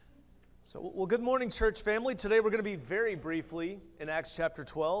Well, good morning, church family. Today we're going to be very briefly in Acts chapter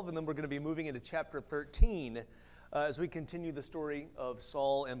 12, and then we're going to be moving into chapter 13 as we continue the story of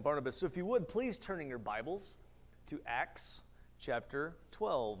Saul and Barnabas. So if you would, please turn in your Bibles to Acts chapter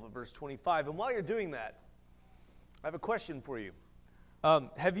 12, verse 25. And while you're doing that, I have a question for you.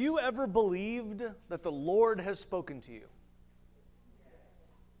 Have you ever believed that the Lord has spoken to you?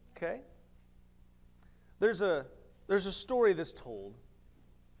 Okay. There's a story that's told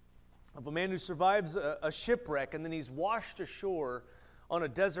of a man who survives a shipwreck, and then he's washed ashore on a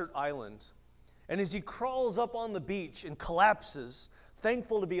desert island. And as he crawls up on the beach and collapses,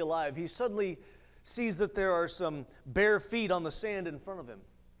 thankful to be alive, he suddenly sees that there are some bare feet on the sand in front of him.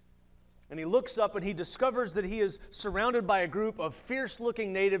 And he looks up and he discovers that he is surrounded by a group of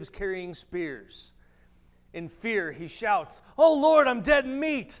fierce-looking natives carrying spears. In fear, he shouts, "Oh Lord, I'm dead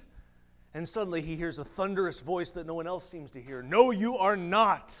meat!" And suddenly he hears a thunderous voice that no one else seems to hear. "No, you are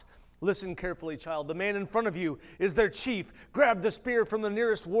not. Listen carefully, child. The man in front of you is their chief. Grab the spear from the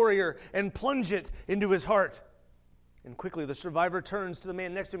nearest warrior and plunge it into his heart." And quickly the survivor turns to the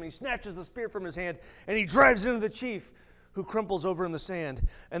man next to him and he snatches the spear from his hand and he drives it into the chief, who crumples over in the sand.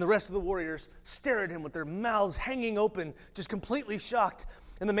 And the rest of the warriors stare at him with their mouths hanging open, just completely shocked.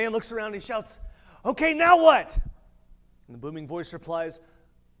 And the man looks around and he shouts, "Okay, now what?" And the booming voice replies,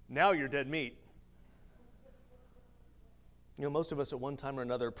 "Now you're dead meat." You know, most of us at one time or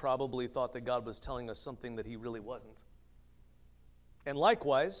another probably thought that God was telling us something that He really wasn't. And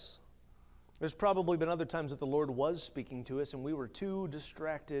likewise, there's probably been other times that the Lord was speaking to us and we were too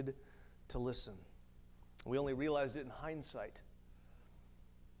distracted to listen. We only realized it in hindsight.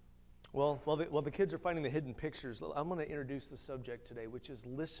 Well, while the kids are finding the hidden pictures, I'm going to introduce the subject today, which is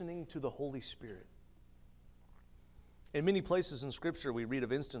listening to the Holy Spirit. In many places in Scripture, we read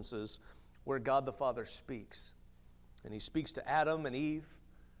of instances where God the Father speaks. And He speaks to Adam and Eve.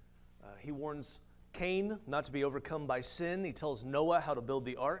 He warns Cain not to be overcome by sin. He tells Noah how to build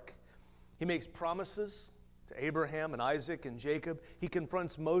the ark. He makes promises to Abraham and Isaac and Jacob. He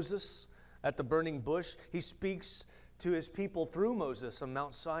confronts Moses at the burning bush. He speaks to His people through Moses on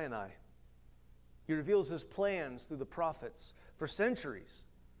Mount Sinai. He reveals His plans through the prophets for centuries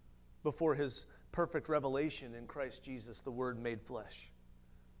before His perfect revelation in Christ Jesus, the Word made flesh.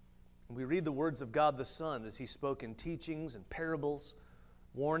 We read the words of God the Son as He spoke in teachings and parables,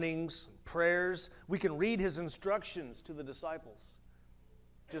 warnings, and prayers. We can read His instructions to the disciples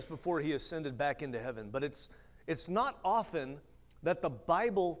just before He ascended back into heaven. But it's not often that the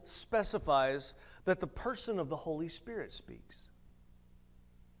Bible specifies that the person of the Holy Spirit speaks.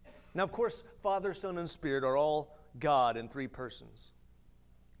 Now, of course, Father, Son, and Spirit are all God in three persons.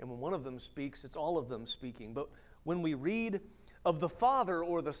 And when one of them speaks, it's all of them speaking. But when we read of the Father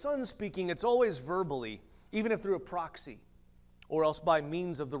or the Son speaking, it's always verbally, even if through a proxy, or else by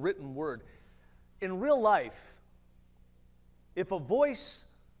means of the written word. In real life, if a voice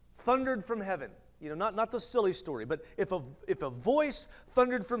thundered from heaven, not the silly story, but if a voice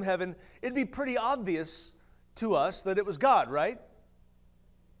thundered from heaven, it'd be pretty obvious to us that it was God, right?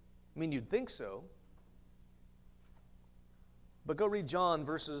 I mean, you'd think so. But go read John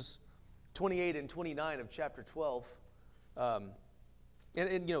verses 28 and 29 of chapter 12.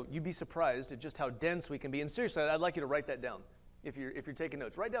 You'd be surprised at just how dense we can be. And seriously, I'd like you to write that down if you're taking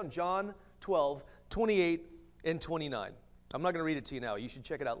notes. Write down John 12, 28 and 29. I'm not going to read it to you now. You should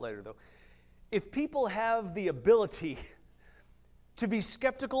check it out later, though. If people have the ability to be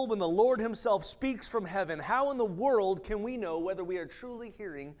skeptical when the Lord Himself speaks from heaven, how in the world can we know whether we are truly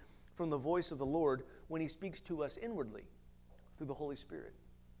hearing from the voice of the Lord when He speaks to us inwardly through the Holy Spirit?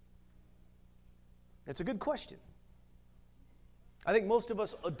 It's a good question. I think most of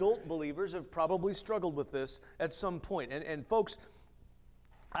us adult believers have probably struggled with this at some point. And folks,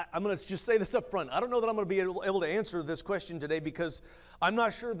 I'm going to just say this up front. I don't know that I'm going to be able to answer this question today because I'm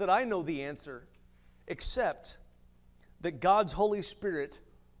not sure that I know the answer, except that God's Holy Spirit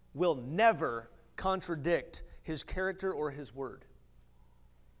will never contradict His character or His word.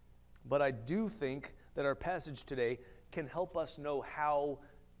 But I do think that our passage today can help us know how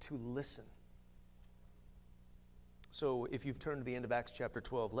to listen. So if you've turned to the end of Acts chapter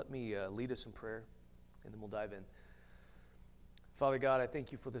 12, let me lead us in prayer, and then we'll dive in. Father God, I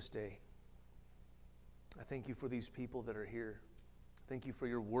thank You for this day. I thank You for these people that are here. Thank You for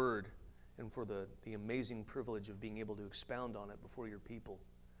Your word and for the amazing privilege of being able to expound on it before Your people.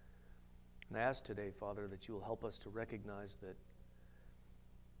 And I ask today, Father, that You will help us to recognize that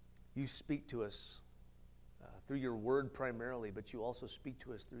You speak to us through Your word primarily, but You also speak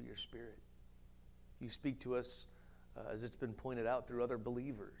to us through Your Spirit. You speak to us as it's been pointed out, through other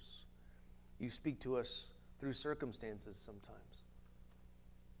believers. You speak to us through circumstances sometimes.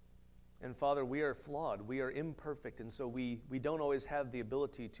 And Father, we are flawed. We are imperfect. And so we don't always have the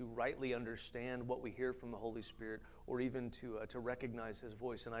ability to rightly understand what we hear from the Holy Spirit or even to recognize His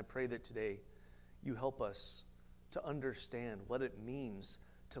voice. And I pray that today you help us to understand what it means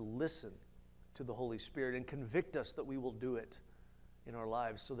to listen to the Holy Spirit and convict us that we will do it in our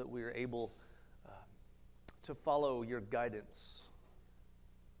lives so that we are able to follow your guidance.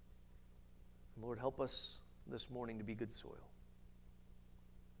 Lord, help us this morning to be good soil,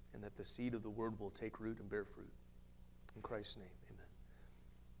 and that the seed of the word will take root and bear fruit. In Christ's name, amen.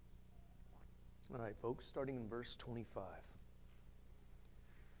 All right, folks, starting in verse 25.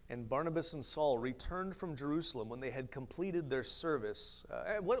 And Barnabas and Saul returned from Jerusalem when they had completed their service.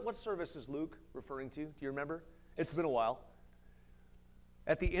 What service is Luke referring to? Do you remember? It's been a while.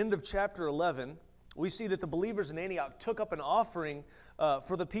 At the end of chapter 11, we see that the believers in Antioch took up an offering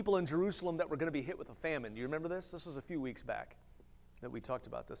for the people in Jerusalem that were going to be hit with a famine. Do you remember this? This was a few weeks back that we talked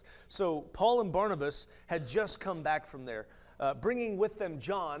about this. So Paul and Barnabas had just come back from there, bringing with them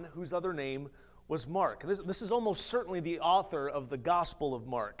John, whose other name was Mark. This is almost certainly the author of the Gospel of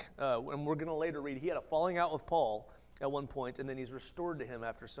Mark. And we're going to later read, he had a falling out with Paul at one point, and then he's restored to him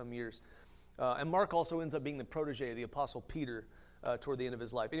after some years. And Mark also ends up being the protege of the Apostle Peter toward the end of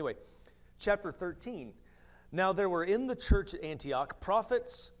his life. Anyway, chapter 13. Now there were in the church at Antioch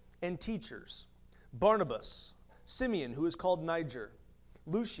prophets and teachers, Barnabas, Simeon, who is called Niger,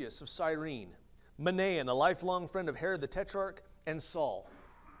 Lucius of Cyrene, Manaen, a lifelong friend of Herod the Tetrarch, and Saul.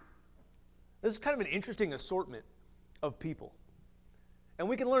 This is kind of an interesting assortment of people. And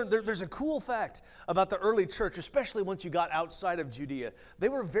we can learn, there's a cool fact about the early church, especially once you got outside of Judea. They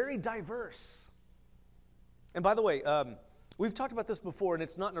were very diverse. And by the way, we've talked about this before, and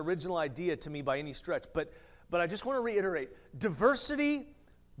it's not an original idea to me by any stretch, but I just want to reiterate, diversity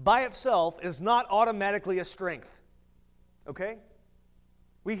by itself is not automatically a strength. Okay?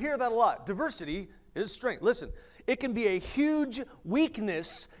 We hear that a lot. Diversity is strength. Listen, it can be a huge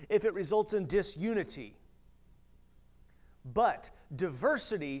weakness if it results in disunity. But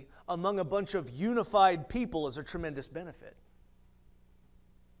diversity among a bunch of unified people is a tremendous benefit.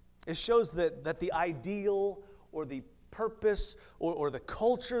 It shows that the ideal or the purpose or the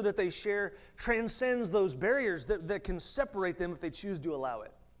culture that they share transcends those barriers that can separate them if they choose to allow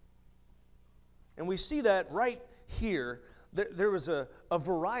it. And we see that right here. There was a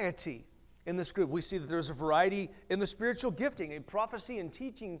variety in this group. We see that there's a variety in the spiritual gifting. And prophecy and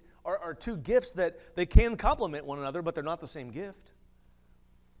teaching are two gifts that they can complement one another, but they're not the same gift.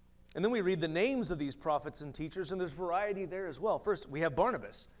 And then we read the names of these prophets and teachers, and there's variety there as well. First, we have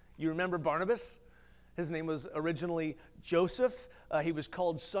Barnabas. You remember Barnabas? His name was originally Joseph. He was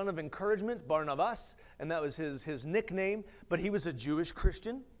called Son of Encouragement, Barnabas, and that was his nickname, but he was a Jewish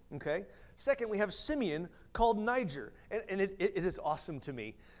Christian. Okay. Second, we have Simeon, called Niger. And it is awesome to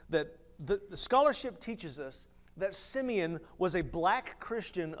me that the scholarship teaches us that Simeon was a black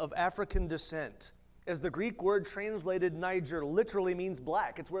Christian of African descent, as the Greek word translated Niger literally means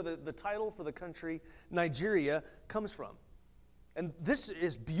black. It's where the title for the country, Nigeria, comes from. And this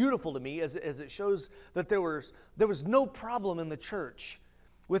is beautiful to me as it shows that there was no problem in the church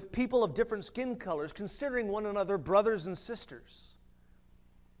with people of different skin colors considering one another brothers and sisters.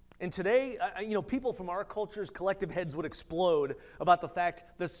 And today, people from our culture's collective heads would explode about the fact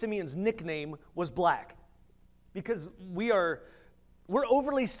that Simeon's nickname was black. Because we're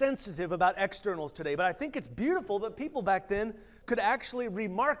overly sensitive about externals today. But I think it's beautiful that people back then could actually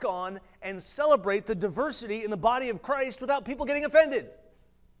remark on and celebrate the diversity in the body of Christ without people getting offended.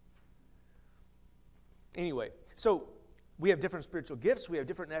 Anyway, so we have different spiritual gifts. We have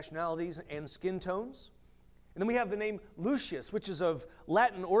different nationalities and skin tones. And then we have the name Lucius, which is of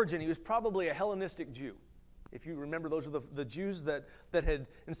Latin origin. He was probably a Hellenistic Jew. If you remember, those are the Jews that had,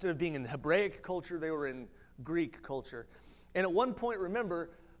 instead of being in Hebraic culture, they were in Greek culture. And at one point, remember,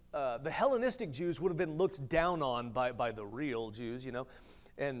 the Hellenistic Jews would have been looked down on by the real Jews,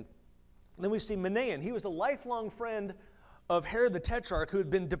 And then we see Manaen. He was a lifelong friend of Herod the Tetrarch, who had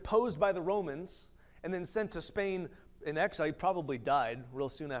been deposed by the Romans and then sent to Spain in exile. He probably died real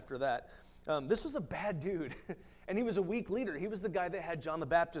soon after that. This was a bad dude, and he was a weak leader. He was the guy that had John the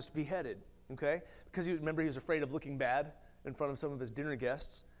Baptist beheaded, okay? Because he was afraid of looking bad in front of some of his dinner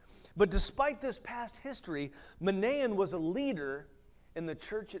guests. But despite this past history, Manaen was a leader in the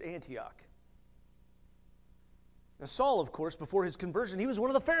church at Antioch. Now, Saul, of course, before his conversion, he was one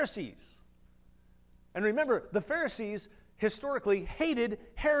of the Pharisees. And remember, the Pharisees historically hated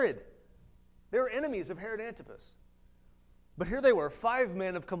Herod. They were enemies of Herod Antipas. But here they were, 5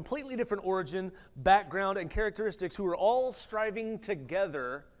 men of completely different origin, background, and characteristics who were all striving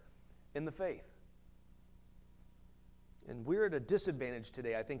together in the faith. And we're at a disadvantage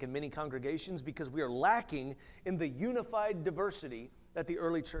today, I think, in many congregations because we are lacking in the unified diversity that the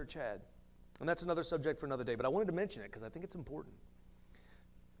early church had. And that's another subject for another day, but I wanted to mention it because I think it's important.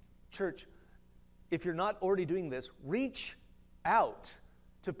 Church, if you're not already doing this, reach out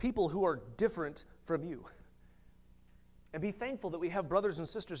to people who are different from you. And be thankful that we have brothers and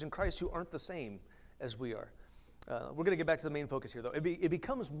sisters in Christ who aren't the same as we are. We're going to get back to the main focus here, though. It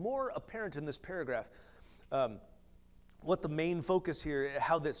becomes more apparent in this paragraph what the main focus here,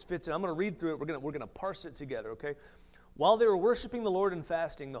 how this fits in. I'm going to read through it. We're going to parse it together, okay? While they were worshiping the Lord and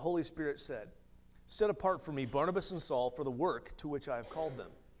fasting, the Holy Spirit said, "Set apart for me Barnabas and Saul for the work to which I have called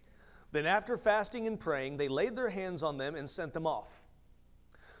them." Then after fasting and praying, they laid their hands on them and sent them off.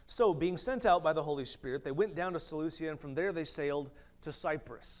 So, being sent out by the Holy Spirit, they went down to Seleucia, and from there they sailed to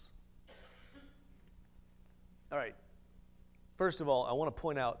Cyprus. All right. First of all, I want to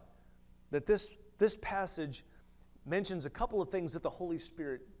point out that this passage mentions a couple of things that the Holy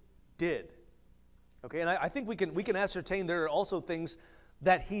Spirit did. Okay, and I think we can ascertain there are also things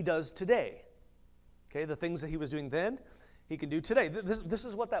that he does today. Okay, the things that he was doing then, he can do today. This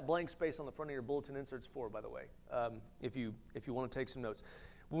is what that blank space on the front of your bulletin insert's for, by the way, if you want to take some notes.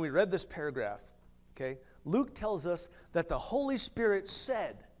 When we read this paragraph, okay, Luke tells us that the Holy Spirit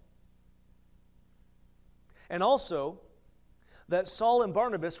said, and also that Saul and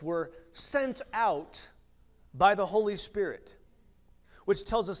Barnabas were sent out by the Holy Spirit, which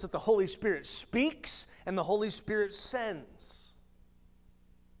tells us that the Holy Spirit speaks and the Holy Spirit sends.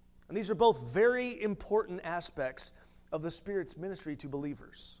 And these are both very important aspects of the Spirit's ministry to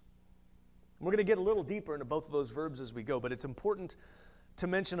believers. And we're going to get a little deeper into both of those verbs as we go, but it's important to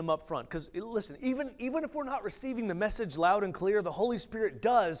mention them up front. Because listen, even if we're not receiving the message loud and clear, the Holy Spirit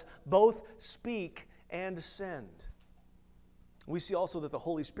does both speak and send. We see also that the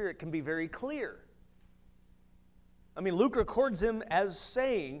Holy Spirit can be very clear. I mean, Luke records him as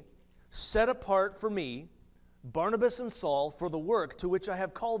saying, "Set apart for me Barnabas and Saul for the work to which I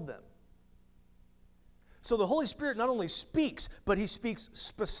have called them." So the Holy Spirit not only speaks, but he speaks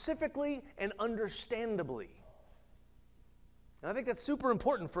specifically and understandably. And I think that's super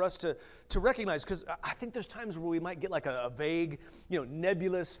important for us to recognize, because I think there's times where we might get like a vague,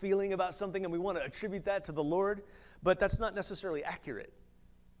 nebulous feeling about something and we want to attribute that to the Lord, but that's not necessarily accurate.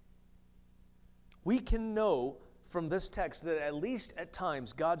 We can know from this text that at least at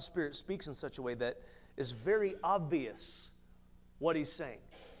times God's Spirit speaks in such a way that is very obvious what he's saying,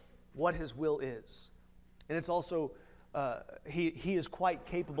 what his will is. And it's also, he is quite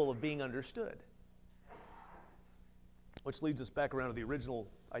capable of being understood. Which leads us back around to the original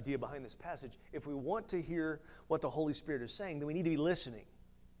idea behind this passage. If we want to hear what the Holy Spirit is saying, then we need to be listening.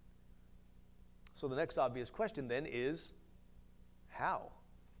 So the next obvious question then is, how?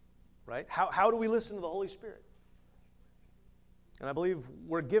 Right? How do we listen to the Holy Spirit? And I believe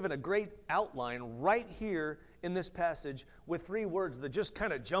we're given a great outline right here in this passage with 3 words that just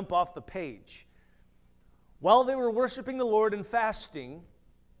kind of jump off the page. While they were worshiping the Lord and fasting,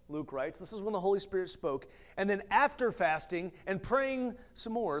 Luke writes, this is when the Holy Spirit spoke, and then after fasting and praying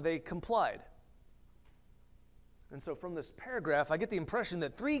some more, they complied. And so from this paragraph, I get the impression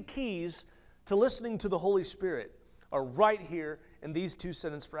that 3 keys to listening to the Holy Spirit are right here in these 2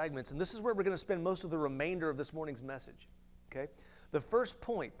 sentence fragments. And this is where we're going to spend most of the remainder of this morning's message. Okay? The first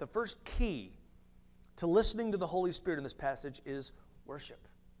point, the first key to listening to the Holy Spirit in this passage is worship.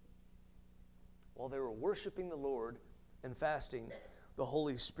 While they were worshiping the Lord and fasting, the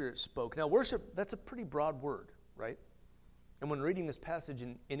Holy Spirit spoke. Now, worship, that's a pretty broad word, right? And when reading this passage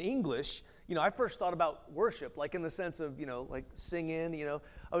in English, I first thought about worship, like in the sense of, like singing,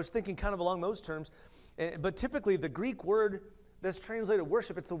 I was thinking kind of along those terms. But typically, the Greek word that's translated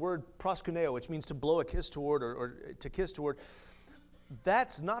worship, it's the word proskuneo, which means to blow a kiss toward or to kiss toward.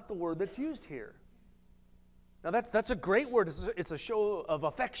 That's not the word that's used here. Now, that's a great word. It's a show of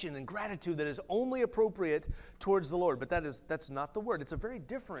affection and gratitude that is only appropriate towards the Lord. But that's not the word. It's a very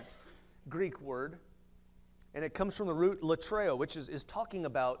different Greek word. And it comes from the root latreo, which is talking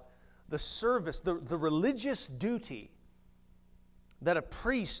about the service, the religious duty that a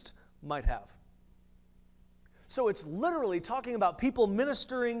priest might have. So it's literally talking about people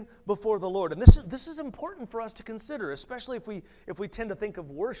ministering before the Lord. And this is important for us to consider, especially if we tend to think of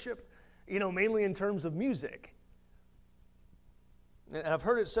worship mainly in terms of music. And I've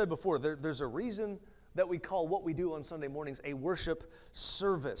heard it said before, there's a reason that we call what we do on Sunday mornings a worship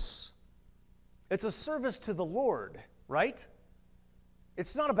service. It's a service to the Lord, right?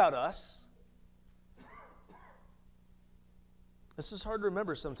 It's not about us. This is hard to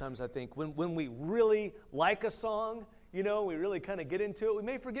remember sometimes, I think. When we really like a song, we really kind of get into it, we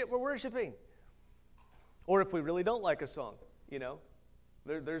may forget we're worshiping. Or if we really don't like a song,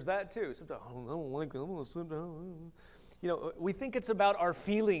 there's that too. Sometimes, I don't like that, I'm going to sit down. We think it's about our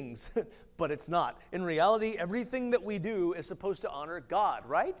feelings, but it's not. In reality, everything that we do is supposed to honor God,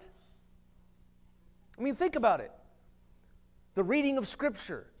 right? I mean, think about it. The reading of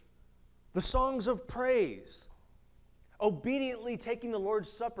Scripture, the songs of praise, obediently taking the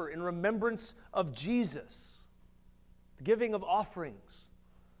Lord's Supper in remembrance of Jesus, the giving of offerings,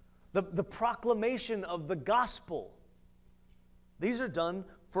 the proclamation of the gospel. These are done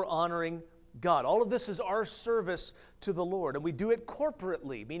for honoring God. All of this is our service to the Lord, and we do it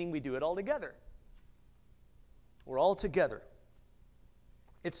corporately, meaning we do it all together. We're all together.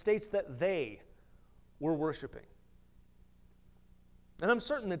 It states that they were worshiping. And I'm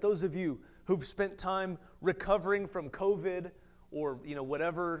certain that those of you who've spent time recovering from COVID or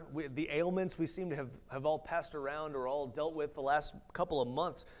whatever the ailments we seem to have all passed around or all dealt with the last couple of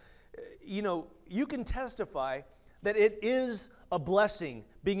months, you can testify that it is a blessing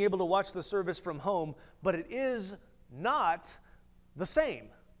being able to watch the service from home, but it is not the same,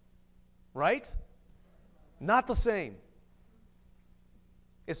 right? Not the same.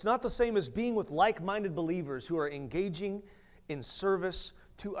 It's not the same as being with like-minded believers who are engaging in service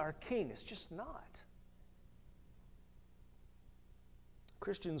to our King. It's just not.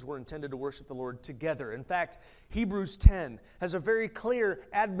 Christians were intended to worship the Lord together. In fact, Hebrews 10 has a very clear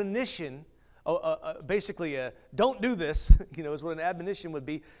admonition, basically don't do this, is what an admonition would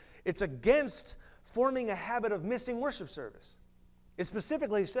be. It's against forming a habit of missing worship service. It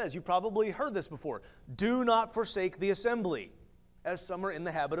specifically says, you probably heard this before, do not forsake the assembly, as some are in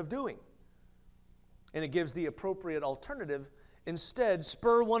the habit of doing. And it gives the appropriate alternative. Instead,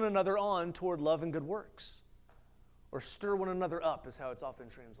 spur one another on toward love and good works. Or stir one another up is how it's often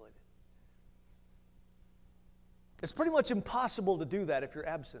translated. It's pretty much impossible to do that if you're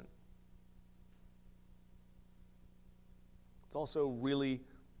absent. It's also really,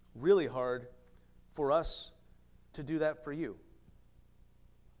 really hard for us to do that for you.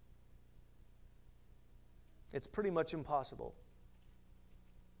 It's pretty much impossible.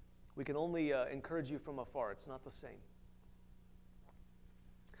 We can only encourage you from afar. It's not the same.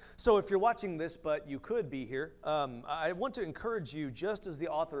 So if you're watching this, but you could be here, I want to encourage you, just as the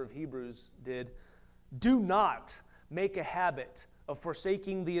author of Hebrews did, do not make a habit of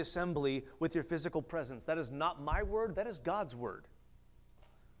forsaking the assembly with your physical presence. That is not my word, that is God's word.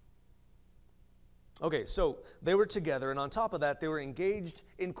 Okay, so they were together, and on top of that, they were engaged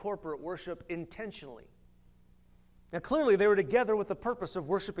in corporate worship intentionally. Now, clearly, they were together with the purpose of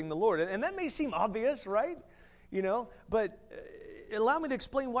worshiping the Lord. And that may seem obvious, right? But allow me to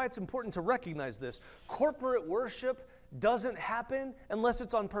explain why it's important to recognize this. Corporate worship doesn't happen unless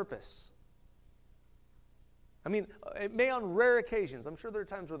it's on purpose. I mean, it may on rare occasions. I'm sure there are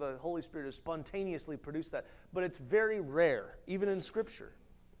times where the Holy Spirit has spontaneously produced that, but it's very rare, even in Scripture.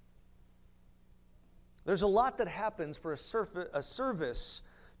 There's a lot that happens for a service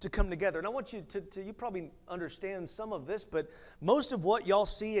to come together. And I want you to you probably understand some of this, but most of what y'all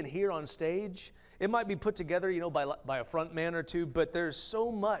see and hear on stage, it might be put together, by a front man or two, but there's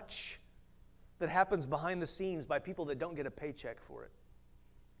so much that happens behind the scenes by people that don't get a paycheck for it.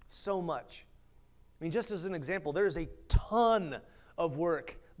 So much. I mean, just as an example, there is a ton of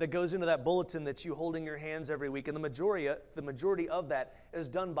work that goes into that bulletin that you hold in your hands every week, and the majority of that is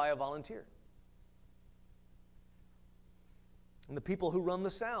done by a volunteer. And the people who run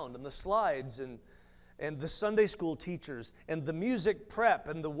the sound and the slides and the Sunday school teachers and the music prep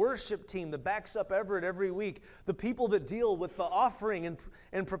and the worship team that backs up Everett every week, the people that deal with the offering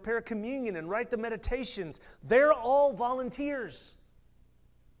and prepare communion and write the meditations, they're all volunteers.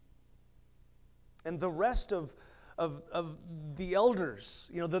 And the rest of the elders,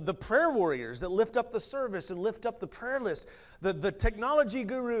 the prayer warriors that lift up the service and lift up the prayer list, the technology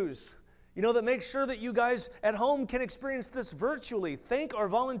gurus, that make sure that you guys at home can experience this virtually. Thank our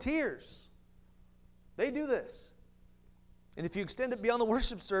volunteers. They do this. And if you extend it beyond the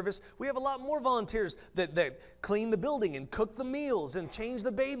worship service, we have a lot more volunteers that clean the building and cook the meals and change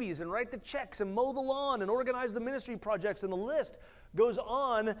the babies and write the checks and mow the lawn and organize the ministry projects, and the list goes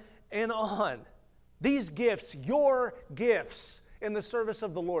on and on. These gifts, your gifts in the service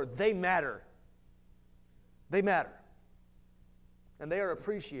of the Lord, they matter. They matter. And they are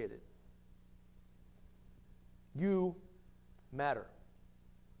appreciated. You matter.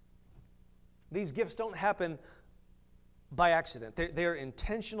 These gifts don't happen by accident. They are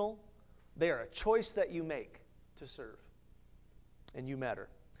intentional. They are a choice that you make to serve. And you matter.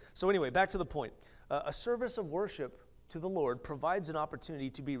 So anyway, back to the point. A service of worship to the Lord provides an opportunity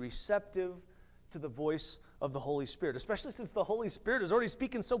to be receptive to the voice of the Holy Spirit, especially since the Holy Spirit is already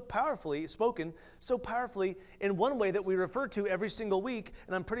spoken so powerfully in one way that we refer to every single week,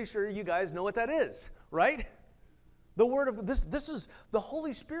 and I'm pretty sure you guys know what that is, right? The word of this is the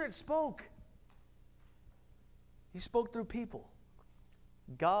Holy Spirit spoke. He spoke through people.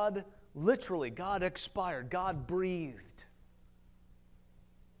 God expired, God breathed.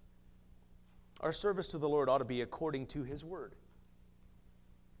 Our service to the Lord ought to be according to His word.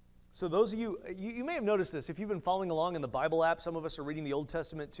 So those of you may have noticed this. If you've been following along in the Bible app, some of us are reading the Old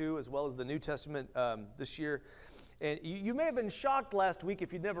Testament too, as well as the New Testament this year. And you may have been shocked last week,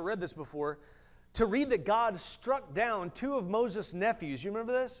 if you'd never read this before, to read that God struck down two of Moses' nephews. You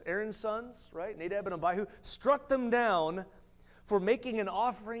remember this? Aaron's sons, right? Nadab and Abihu. Struck them down for making an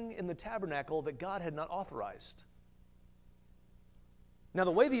offering in the tabernacle that God had not authorized. Now,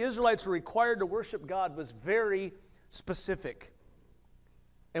 the way the Israelites were required to worship God was very specific.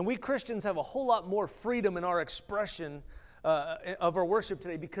 And we Christians have a whole lot more freedom in our expression of our worship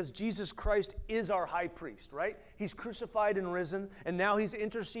today because Jesus Christ is our high priest, right? He's crucified and risen, and now He's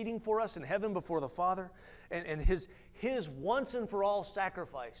interceding for us in heaven before the Father. And His once and for all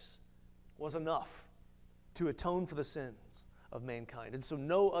sacrifice was enough to atone for the sins of mankind. And so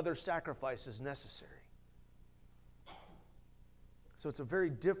no other sacrifice is necessary. So it's a very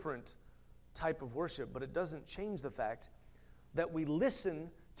different type of worship, but it doesn't change the fact that we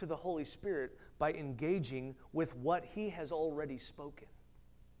listen to the Holy Spirit by engaging with what He has already spoken.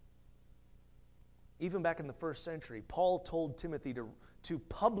 Even back in the first century, Paul told Timothy to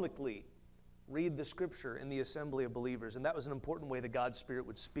publicly read the Scripture in the assembly of believers, and that was an important way that God's Spirit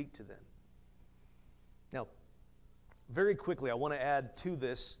would speak to them. Now, very quickly, I want to add to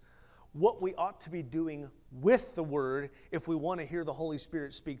this what we ought to be doing with the Word if we want to hear the Holy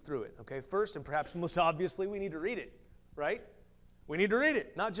Spirit speak through it. Okay, first and perhaps most obviously, we need to read it, right? We need to read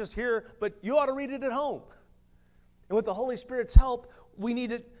it, not just here, but you ought to read it at home. And with the Holy Spirit's help, we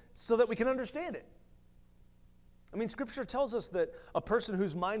need it so that we can understand it. I mean, Scripture tells us that a person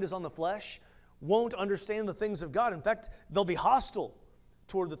whose mind is on the flesh won't understand the things of God. In fact, they'll be hostile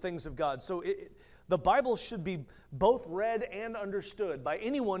toward the things of God. So the Bible should be both read and understood by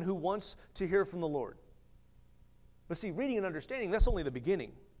anyone who wants to hear from the Lord. But see, reading and understanding, that's only the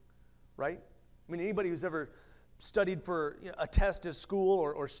beginning, right? I mean, anybody who's ever studied for a test at school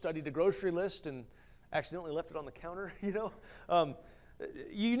or studied a grocery list and accidentally left it on the counter,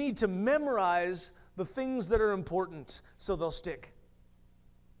 you need to memorize the things that are important so they'll stick.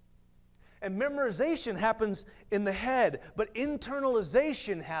 And memorization happens in the head, but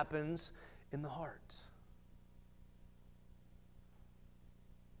internalization happens in the heart.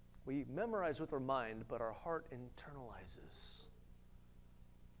 We memorize with our mind, but our heart internalizes.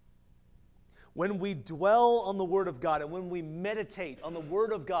 When we dwell on the Word of God and when we meditate on the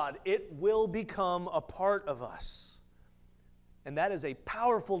Word of God, it will become a part of us. And that is a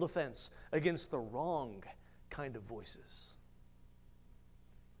powerful defense against the wrong kind of voices.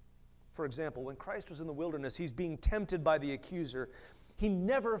 For example, when Christ was in the wilderness, He's being tempted by the accuser. He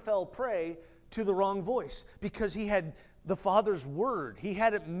never fell prey to the wrong voice because He had the Father's Word. He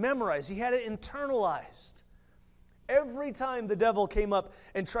had it memorized. He had it internalized. Every time the devil came up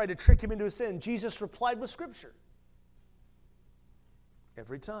and tried to trick Him into a sin, Jesus replied with Scripture.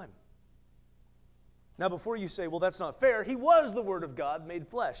 Every time. Now, before you say, well, that's not fair, He was the Word of God made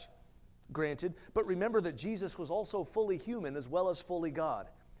flesh. Granted, but remember that Jesus was also fully human as well as fully God.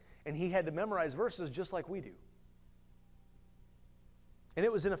 And He had to memorize verses just like we do. And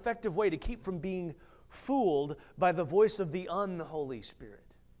it was an effective way to keep from being fooled by the voice of the unholy Spirit.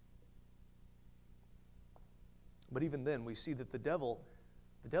 But even then, we see that the devil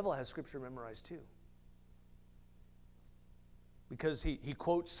has Scripture memorized too. Because he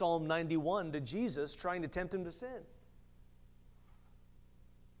quotes Psalm 91 to Jesus, trying to tempt Him to sin.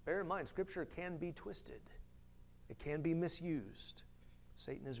 Bear in mind, Scripture can be twisted. It can be misused.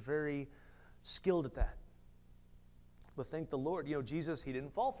 Satan is very skilled at that. But thank the Lord, Jesus, He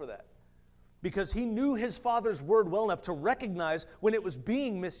didn't fall for that. Because He knew His Father's Word well enough to recognize when it was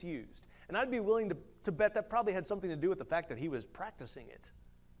being misused. And I'd be willing to bet that probably had something to do with the fact that He was practicing it.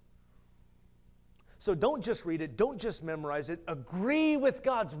 So don't just read it, don't just memorize it. Agree with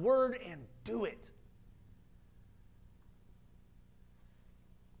God's Word and do it.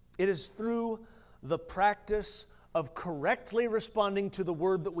 It is through the practice of correctly responding to the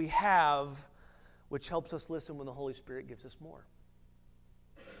Word that we have, which helps us listen when the Holy Spirit gives us more.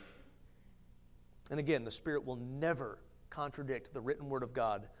 And again, the Spirit will never contradict the written Word of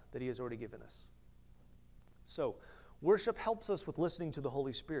God that He has already given us. So, worship helps us with listening to the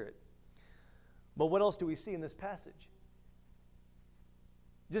Holy Spirit. But what else do we see in this passage?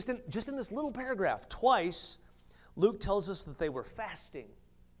 Just in this little paragraph, twice, Luke tells us that they were fasting.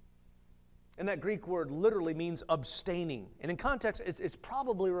 And that Greek word literally means abstaining. And in context, it's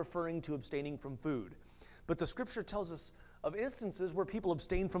probably referring to abstaining from food. But the Scripture tells us of instances where people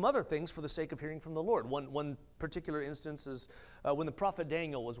abstain from other things for the sake of hearing from the Lord. One particular instance is when the prophet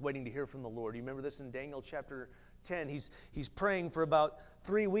Daniel was waiting to hear from the Lord. You remember this in Daniel chapter 10. He's praying for about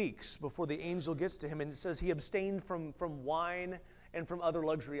 3 weeks before the angel gets to him. And it says he abstained from wine and from other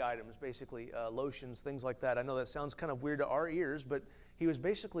luxury items, basically lotions, things like that. I know that sounds kind of weird to our ears, but he was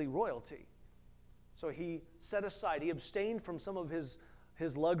basically royalty. So he set aside, he abstained from some of his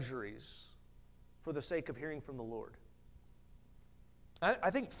luxuries for the sake of hearing from the Lord.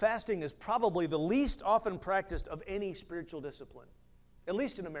 I think fasting is probably the least often practiced of any spiritual discipline, at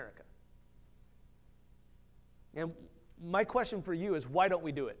least in America. And my question for you is, why don't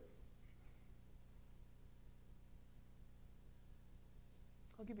we do it?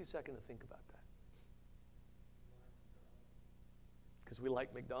 I'll give you a second to think about that. Because we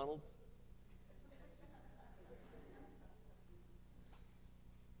like McDonald's?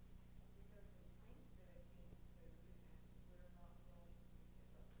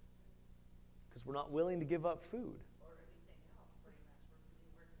 Because we're not willing to give up food. Or anything else, pretty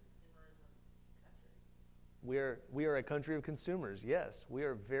much. We're consumerism country. We are a country of consumers, yes. We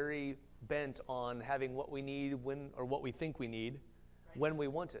are very bent on having what we need or what we think we need when we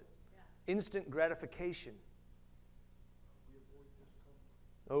want it. Yeah. Instant gratification.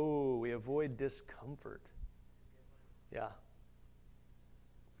 We avoid discomfort. Yeah.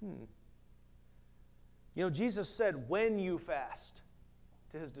 You know, Jesus said, when you fast,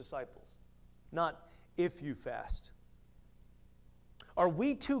 to his disciples, not if you fast. Are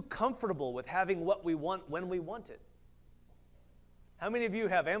we too comfortable with having what we want when we want it? How many of you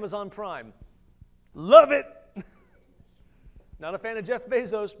have Amazon Prime? Love it! Not a fan of Jeff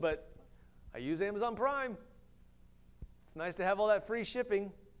Bezos, but I use Amazon Prime. It's nice to have all that free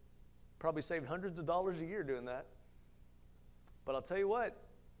shipping. Probably saved hundreds of dollars a year doing that. But I'll tell you what,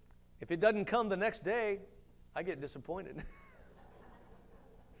 if it doesn't come the next day, I get disappointed.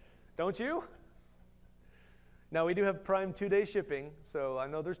 Don't you? Now, we do have Prime 2-day shipping, so I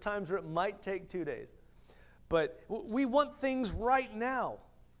know there's times where it might take 2 days. But we want things right now.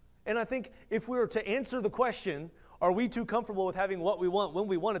 And I think if we were to answer the question, are we too comfortable with having what we want when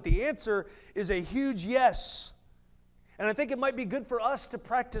we want it? The answer is a huge yes. And I think it might be good for us to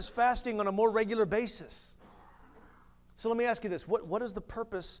practice fasting on a more regular basis. So let me ask you this. What is the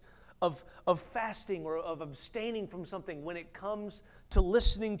purpose of fasting or of abstaining from something when it comes to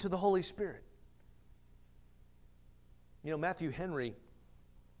listening to the Holy Spirit? You know, Matthew Henry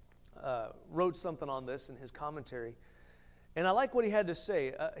wrote something on this in his commentary. And I like what he had to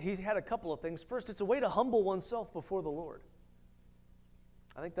say. He had a couple of things. First, it's a way to humble oneself before the Lord.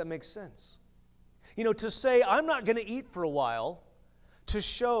 I think that makes sense. You know, to say, I'm not going to eat for a while, to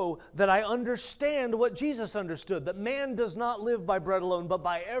show that I understand what Jesus understood, that man does not live by bread alone, but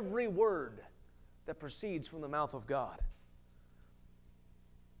by every word that proceeds from the mouth of God.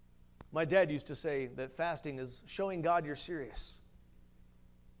 My dad used to say that fasting is showing God you're serious.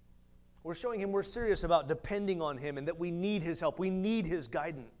 We're showing Him we're serious about depending on Him and that we need His help. We need His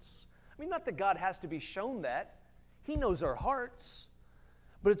guidance. I mean, not that God has to be shown that. He knows our hearts.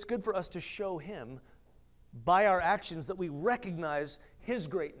 But it's good for us to show Him by our actions that we recognize His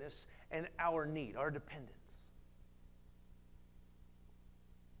greatness and our need, our dependence.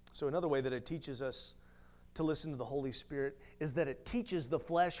 So another way that it teaches us to listen to the Holy Spirit is that it teaches the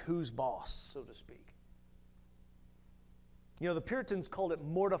flesh who's boss, so to speak. You know, the Puritans called it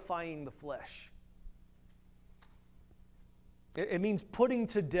mortifying the flesh. It means putting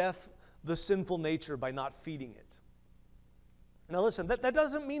to death the sinful nature by not feeding it. Now listen, that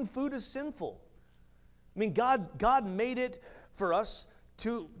doesn't mean food is sinful. I mean, God made it for us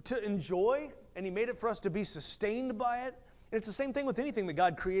to enjoy, and He made it for us to be sustained by it. And it's the same thing with anything that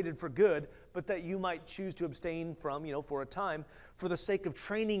God created for good, but that you might choose to abstain from, for a time, for the sake of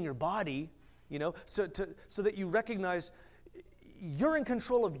training your body, so that you recognize you're in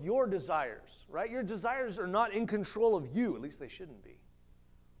control of your desires, right? Your desires are not in control of you. At least they shouldn't be.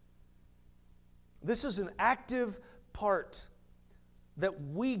 This is an active part that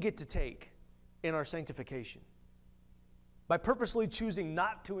we get to take in our sanctification. By purposely choosing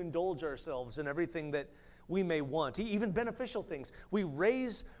not to indulge ourselves in everything that we may want, even beneficial things, we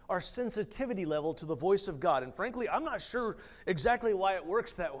raise our sensitivity level to the voice of God. And frankly, I'm not sure exactly why it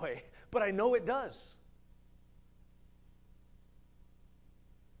works that way, but I know it does.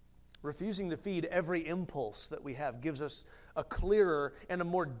 Refusing to feed every impulse that we have gives us a clearer and a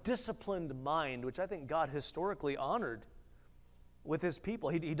more disciplined mind, which I think God historically honored. with His people.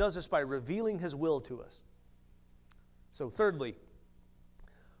 He does this by revealing His will to us. So thirdly,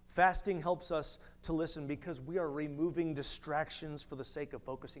 fasting helps us to listen because we are removing distractions for the sake of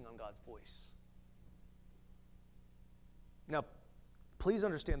focusing on God's voice. Now, please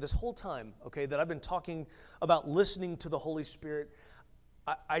understand this whole time, okay, that I've been talking about listening to the Holy Spirit,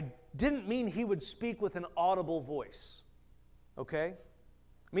 I didn't mean He would speak with an audible voice, okay?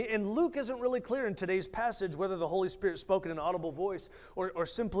 I mean, and Luke isn't really clear in today's passage whether the Holy Spirit spoke in an audible voice or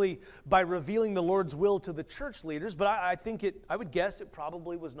simply by revealing the Lord's will to the church leaders, but I would guess it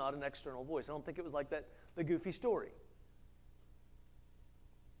probably was not an external voice. I don't think it was like that, the goofy story.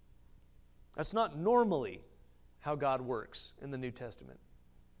 That's not normally how God works in the New Testament.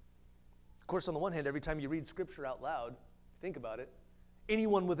 Of course, on the one hand, every time you read Scripture out loud, think about it,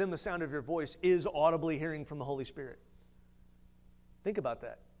 anyone within the sound of your voice is audibly hearing from the Holy Spirit. Think about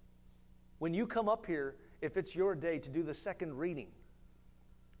that. When you come up here, if it's your day to do the second reading,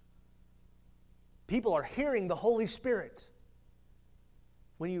 people are hearing the Holy Spirit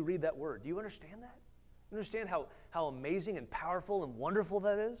when you read that word. Do you understand that? You understand how amazing and powerful and wonderful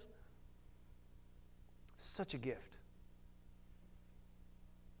that is? Such a gift.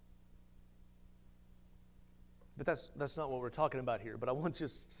 But that's not what we're talking about here. But I want to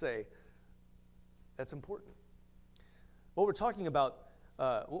just say that's important. What we're talking about,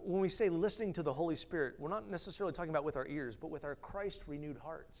 when we say listening to the Holy Spirit, we're not necessarily talking about with our ears, but with our Christ-renewed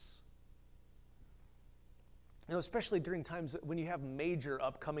hearts. You know, especially during times when you have major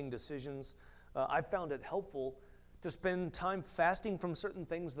upcoming decisions, I've found it helpful to spend time fasting from certain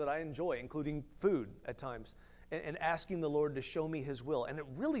things that I enjoy, including food at times, and asking the Lord to show me His will. And it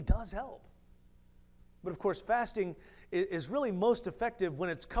really does help. But of course, fasting is really most effective when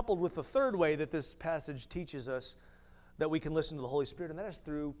it's coupled with the third way that this passage teaches us that we can listen to the Holy Spirit, and that is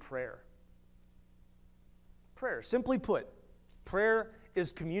through prayer. Prayer, simply put, prayer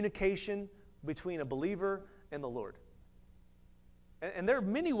is communication between a believer and the Lord. And there are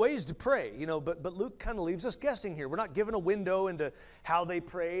many ways to pray, you know, but Luke kind of leaves us guessing here. We're not given a window into how they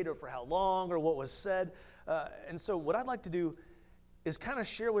prayed or for how long or what was said. And so what I'd like to do is kind of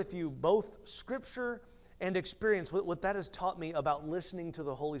share with you both Scripture and experience, what that has taught me about listening to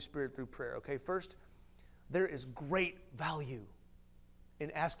the Holy Spirit through prayer. Okay, first, there is great value in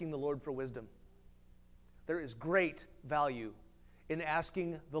asking the Lord for wisdom. There is great value in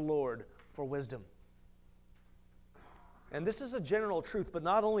asking the Lord for wisdom. And this is a general truth, but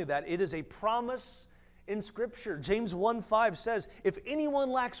not only that, it is a promise in Scripture. James 1:5 says, if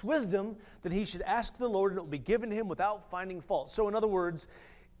anyone lacks wisdom, then he should ask the Lord, and it will be given him without finding fault. So in other words,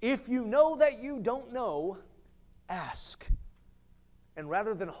 if you know that you don't know, ask. And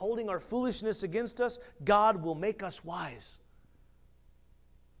rather than holding our foolishness against us, God will make us wise.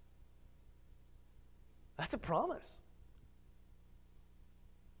 That's a promise.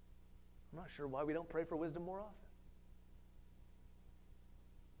 I'm not sure why we don't pray for wisdom more often.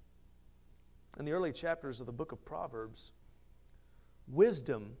 In the early chapters of the book of Proverbs,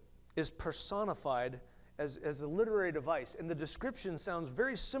 wisdom is personified as a literary device, and the description sounds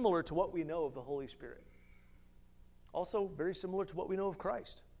very similar to what we know of the Holy Spirit. Also, very similar to what we know of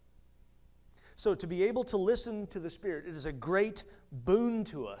Christ. So, to be able to listen to the Spirit, it is a great boon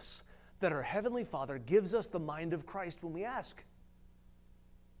to us that our Heavenly Father gives us the mind of Christ when we ask.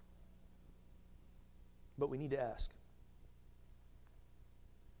 But we need to ask.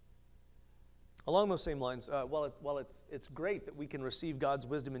 Along those same lines, while it's great that we can receive God's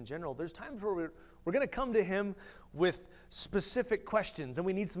wisdom in general, there's times where we're going to come to Him with specific questions, and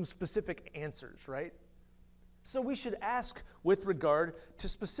we need some specific answers, right? So we should ask with regard to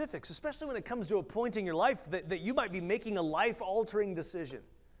specifics, especially when it comes to a point in your life that you might be making a life-altering decision.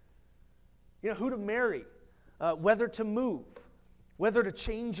 You know, who to marry, whether to move, whether to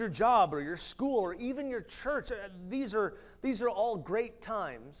change your job or your school or even your church. These are all great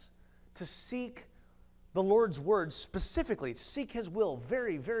times to seek the Lord's word specifically, to seek His will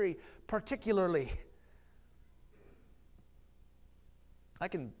very, very particularly. I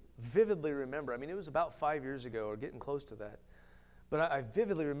can vividly remember, it was about 5 years ago or getting close to that, but I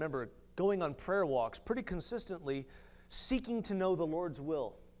vividly remember going on prayer walks pretty consistently, seeking to know the Lord's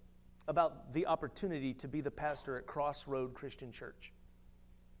will about the opportunity to be the pastor at Crossroad Christian Church.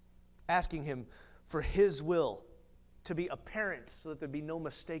 Asking Him for His will to be apparent so that there'd be no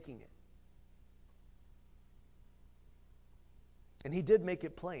mistaking it. And He did make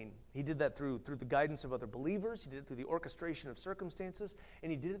it plain. He did that through the guidance of other believers. He did it through the orchestration of circumstances.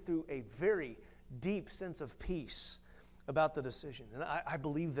 And He did it through a very deep sense of peace about the decision. And I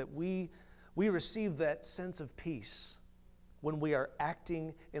believe that we receive that sense of peace when we are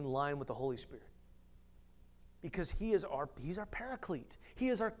acting in line with the Holy Spirit. Because He's our paraclete. He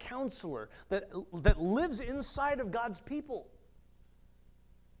is our counselor that lives inside of God's people.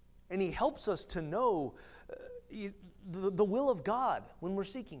 And He helps us to know the will of God when we're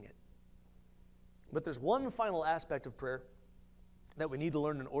seeking it. But there's one final aspect of prayer that we need to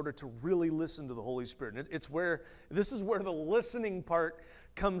learn in order to really listen to the Holy Spirit. And this is where the listening part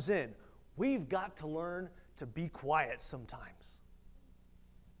comes in. We've got to learn to be quiet sometimes.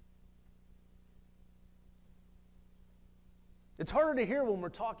 It's harder to hear when we're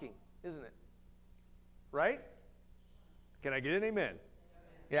talking, isn't it? Right? Can I get an amen?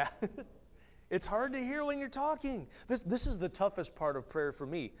 Yeah. It's hard to hear when you're talking. This is the toughest part of prayer for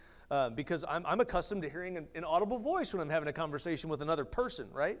me because I'm accustomed to hearing an audible voice when I'm having a conversation with another person,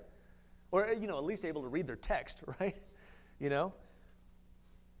 right? Or, at least able to read their text, right?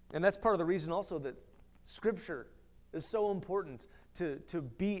 And that's part of the reason also that Scripture is so important to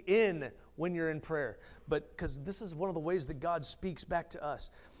be in when you're in prayer. But because this is one of the ways that God speaks back to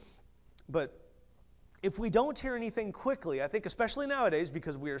us. But if we don't hear anything quickly, I think especially nowadays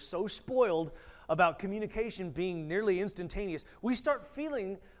because we are so spoiled about communication being nearly instantaneous, we start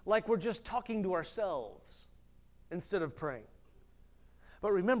feeling like we're just talking to ourselves instead of praying.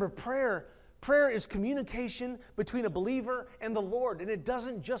 But remember, prayer is communication between a believer and the Lord, and it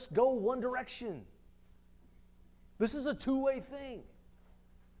doesn't just go one direction. This is a two-way thing.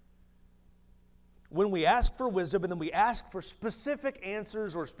 When we ask for wisdom and then we ask for specific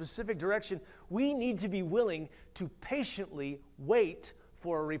answers or specific direction, we need to be willing to patiently wait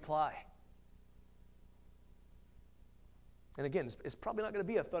for a reply. And again, it's probably not going to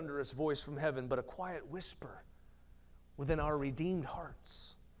be a thunderous voice from heaven, but a quiet whisper within our redeemed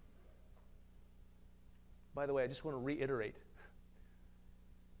hearts. By the way, I just want to reiterate.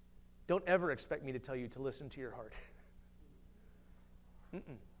 Don't ever expect me to tell you to listen to your heart.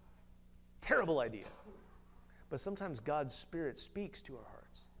 Terrible idea. But sometimes God's Spirit speaks to our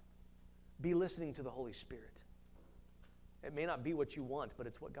hearts. Be listening to the Holy Spirit. It may not be what you want, but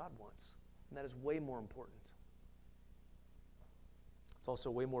it's what God wants. And that is way more important. It's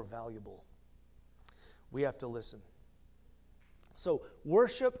also way more valuable. We have to listen. So,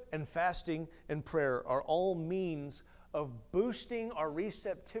 worship and fasting and prayer are all means of boosting our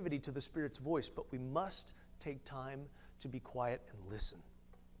receptivity to the Spirit's voice, but we must take time to be quiet and listen.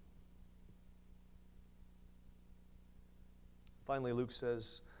 Finally, Luke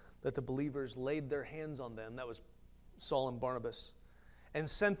says that the believers laid their hands on them, that was Saul and Barnabas, and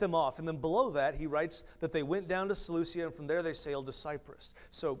sent them off. And then below that, he writes that they went down to Seleucia, and from there they sailed to Cyprus.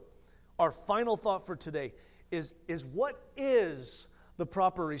 So our final thought for today is what is the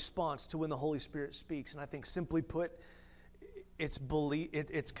proper response to when the Holy Spirit speaks? And I think simply put,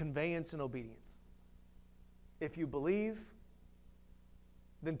 it's conveyance and obedience. If you believe,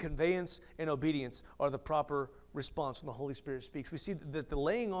 then conveyance and obedience are the proper response when the Holy Spirit speaks. We see that the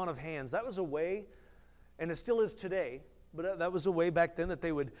laying on of hands, that was a way, and it still is today, but that was a way back then that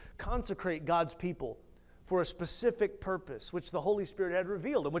they would consecrate God's people for a specific purpose, which the Holy Spirit had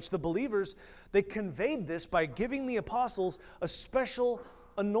revealed, in which the believers, they conveyed this by giving the apostles a special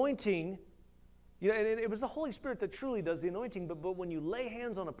anointing. And it was the Holy Spirit that truly does the anointing, but when you lay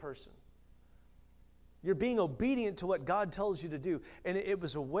hands on a person, you're being obedient to what God tells you to do. And it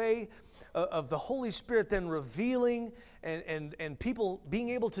was a way of the Holy Spirit then revealing and people being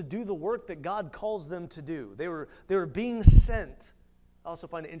able to do the work that God calls them to do. They were being sent. I also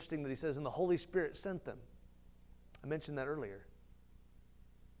find it interesting that he says, and the Holy Spirit sent them. I mentioned that earlier.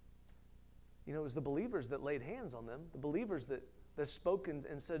 It was the believers that laid hands on them, the believers that spoke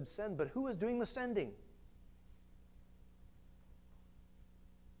and said send, but who was doing the sending?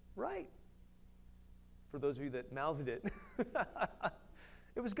 Right. For those of you that mouthed it,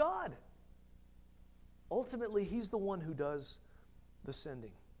 it was God. Ultimately, He's the one who does the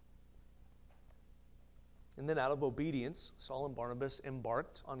sending. And then out of obedience, Saul and Barnabas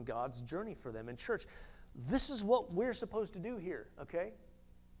embarked on God's journey for them in church. This is what we're supposed to do here, okay?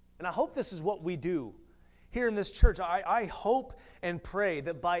 And I hope this is what we do here in this church. I hope and pray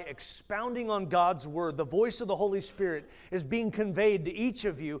that by expounding on God's Word, the voice of the Holy Spirit is being conveyed to each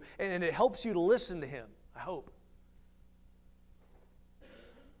of you, and it helps you to listen to Him. I hope.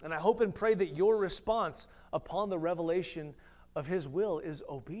 And I hope and pray that your response upon the revelation of His will is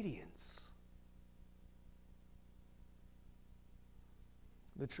obedience.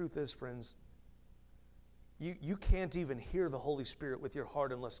 The truth is, friends, you can't even hear the Holy Spirit with your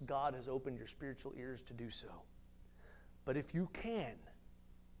heart unless God has opened your spiritual ears to do so. But if you can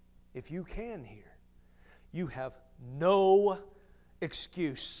hear, you have no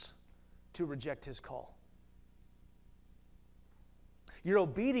excuse to reject His call. Your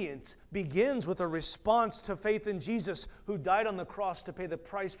obedience begins with a response to faith in Jesus, who died on the cross to pay the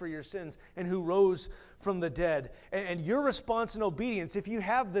price for your sins and who rose from the dead. And your response in obedience, if you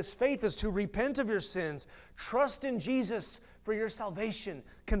have this faith, is to repent of your sins, trust in Jesus for your salvation,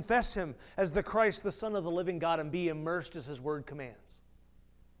 confess Him as the Christ, the Son of the living God, and be immersed as His Word commands.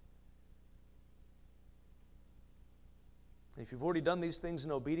 If you've already done these things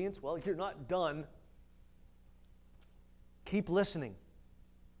in obedience, well, you're not done. Keep listening.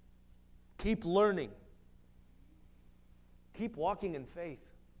 Keep learning. Keep walking in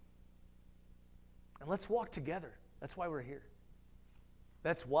faith. And let's walk together. That's why we're here.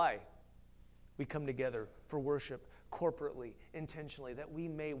 That's why we come together for worship corporately, intentionally, that we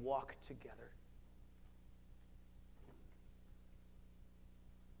may walk together.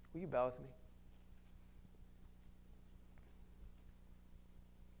 Will you bow with me?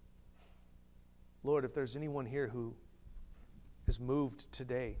 Lord, if there's anyone here who is moved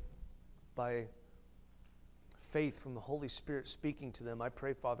today by faith from the Holy Spirit speaking to them, I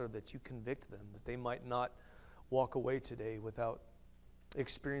pray, Father, that you convict them, that they might not walk away today without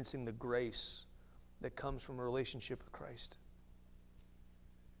experiencing the grace that comes from a relationship with Christ.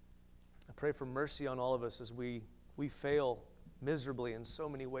 I pray for mercy on all of us as we fail miserably in so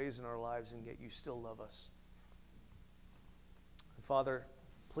many ways in our lives, and yet you still love us. And Father,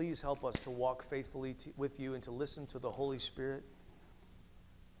 please help us to walk faithfully with you and to listen to the Holy Spirit.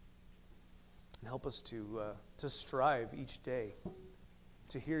 And help us to strive each day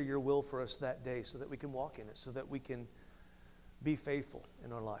to hear your will for us that day so that we can walk in it, so that we can be faithful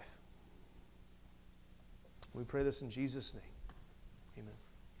in our life. We pray this in Jesus' name. Amen.